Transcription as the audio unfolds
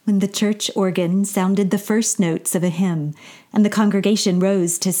when the church organ sounded the first notes of a hymn, and the congregation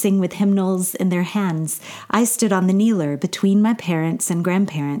rose to sing with hymnals in their hands, I stood on the kneeler between my parents and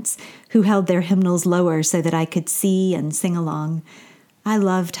grandparents, who held their hymnals lower so that I could see and sing along. I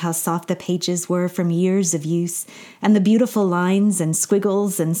loved how soft the pages were from years of use, and the beautiful lines and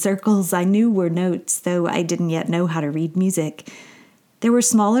squiggles and circles I knew were notes, though I didn't yet know how to read music. There were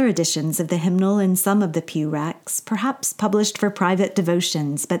smaller editions of the hymnal in some of the pew racks, perhaps published for private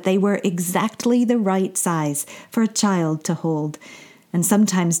devotions, but they were exactly the right size for a child to hold. And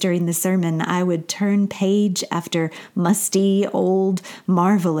sometimes during the sermon, I would turn page after musty, old,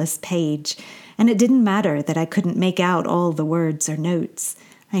 marvelous page, and it didn't matter that I couldn't make out all the words or notes.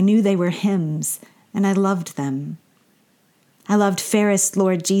 I knew they were hymns, and I loved them. I loved Fairest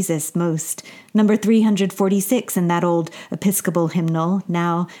Lord Jesus most, number 346 in that old Episcopal hymnal,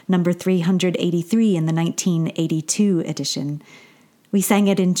 now number 383 in the 1982 edition. We sang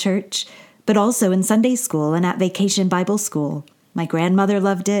it in church, but also in Sunday school and at Vacation Bible School. My grandmother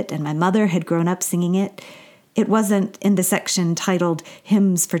loved it, and my mother had grown up singing it. It wasn't in the section titled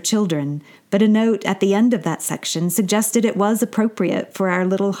Hymns for Children, but a note at the end of that section suggested it was appropriate for our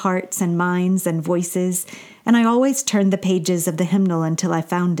little hearts and minds and voices, and I always turned the pages of the hymnal until I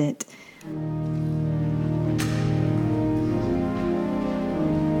found it.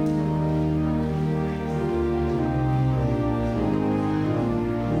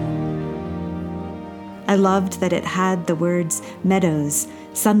 I loved that it had the words meadows,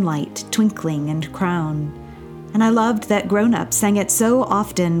 sunlight, twinkling, and crown. And I loved that grown-ups sang it so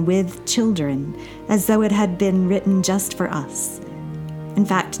often with children, as though it had been written just for us. In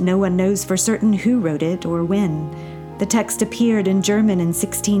fact, no one knows for certain who wrote it or when. The text appeared in German in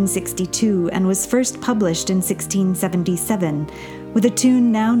 1662 and was first published in 1677, with a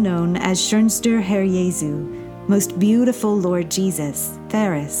tune now known as Schönster Herr Jesu, Most Beautiful Lord Jesus,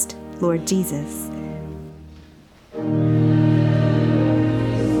 Fairest Lord Jesus.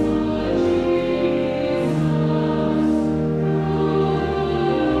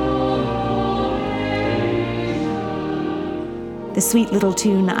 The sweet little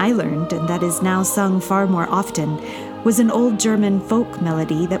tune I learned, and that is now sung far more often, was an old German folk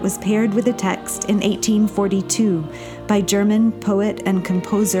melody that was paired with a text in 1842 by German poet and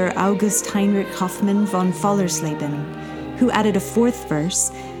composer August Heinrich Hoffmann von Fallersleben, who added a fourth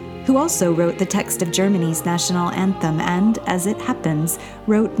verse, who also wrote the text of Germany's national anthem and, as it happens,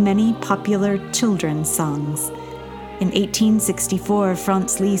 wrote many popular children's songs. In 1864,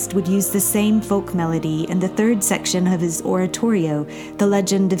 Franz Liszt would use the same folk melody in the third section of his oratorio, The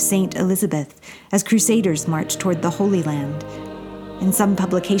Legend of Saint Elizabeth, as crusaders marched toward the Holy Land. In some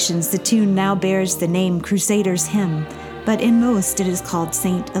publications, the tune now bears the name Crusaders' Hymn, but in most it is called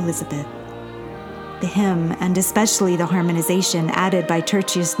Saint Elizabeth. The hymn, and especially the harmonization added by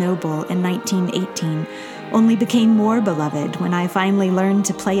Tertius Noble in 1918, only became more beloved when I finally learned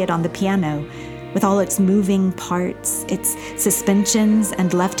to play it on the piano, with all its moving parts, its suspensions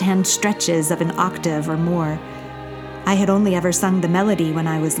and left-hand stretches of an octave or more. I had only ever sung the melody when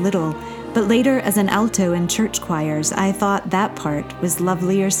I was little, but later as an alto in church choirs, I thought that part was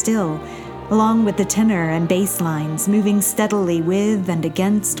lovelier still, along with the tenor and bass lines moving steadily with and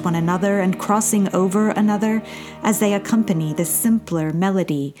against one another and crossing over another as they accompany the simpler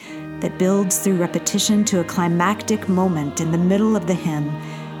melody that builds through repetition to a climactic moment in the middle of the hymn,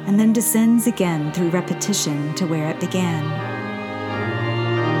 and then descends again through repetition to where it began.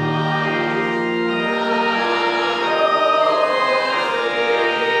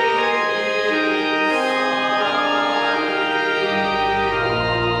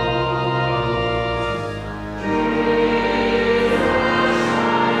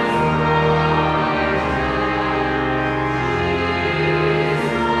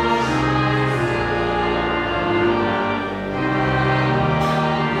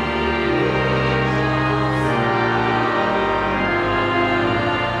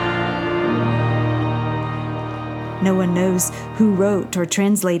 No one knows who wrote or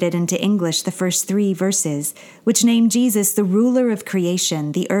translated into English the first 3 verses, which name Jesus the ruler of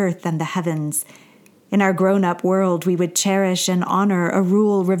creation, the earth and the heavens. In our grown-up world, we would cherish and honor a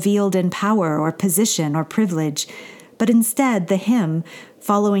rule revealed in power or position or privilege, but instead the hymn,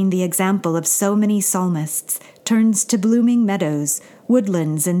 following the example of so many psalmists, turns to blooming meadows,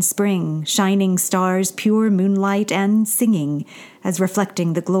 woodlands in spring, shining stars, pure moonlight, and singing, as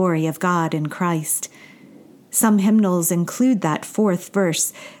reflecting the glory of God in Christ. Some hymnals include that 4th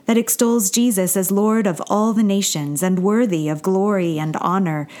verse that extols Jesus as Lord of all the nations and worthy of glory and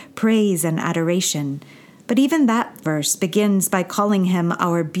honor, praise and adoration. But even that verse begins by calling him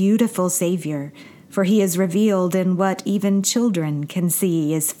our beautiful Savior, For he is revealed in what even children can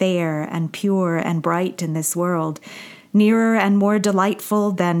see is fair and pure and bright in this world, nearer and more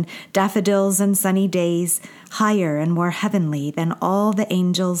delightful than daffodils and sunny days, higher and more heavenly than all the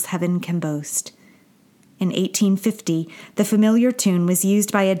angels heaven can boast. In 1850, the familiar tune was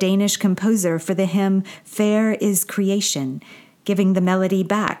used by a Danish composer for the hymn Fair is Creation, giving the melody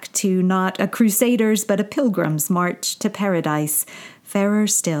back to not a crusader's but a pilgrim's march to paradise, fairer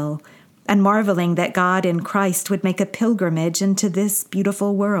still, and marveling that God in Christ would make a pilgrimage into this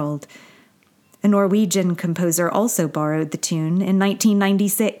beautiful world. A Norwegian composer also borrowed the tune in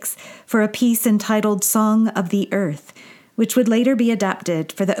 1996 for a piece entitled Song of the Earth, which would later be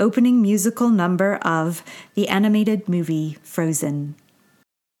adapted for the opening musical number of the animated movie Frozen.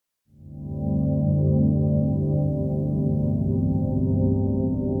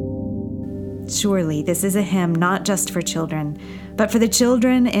 Surely this is a hymn not just for children, but for the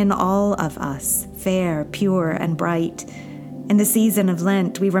children in all of us, fair, pure, and bright. In the season of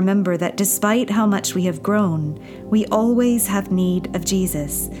Lent, we remember that despite how much we have grown, we always have need of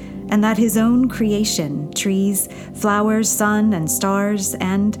Jesus, and that his own creation, trees, flowers, sun, and stars,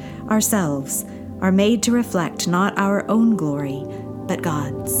 and ourselves, are made to reflect not our own glory, but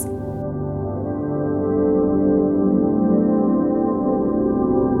God's.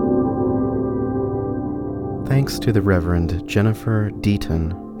 Thanks to the Reverend Jennifer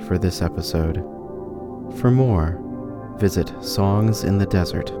Deaton for this episode. For more, visit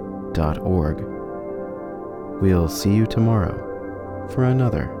songsinthedesert.org. We'll see you tomorrow for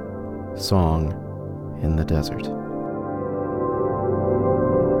another Song in the Desert.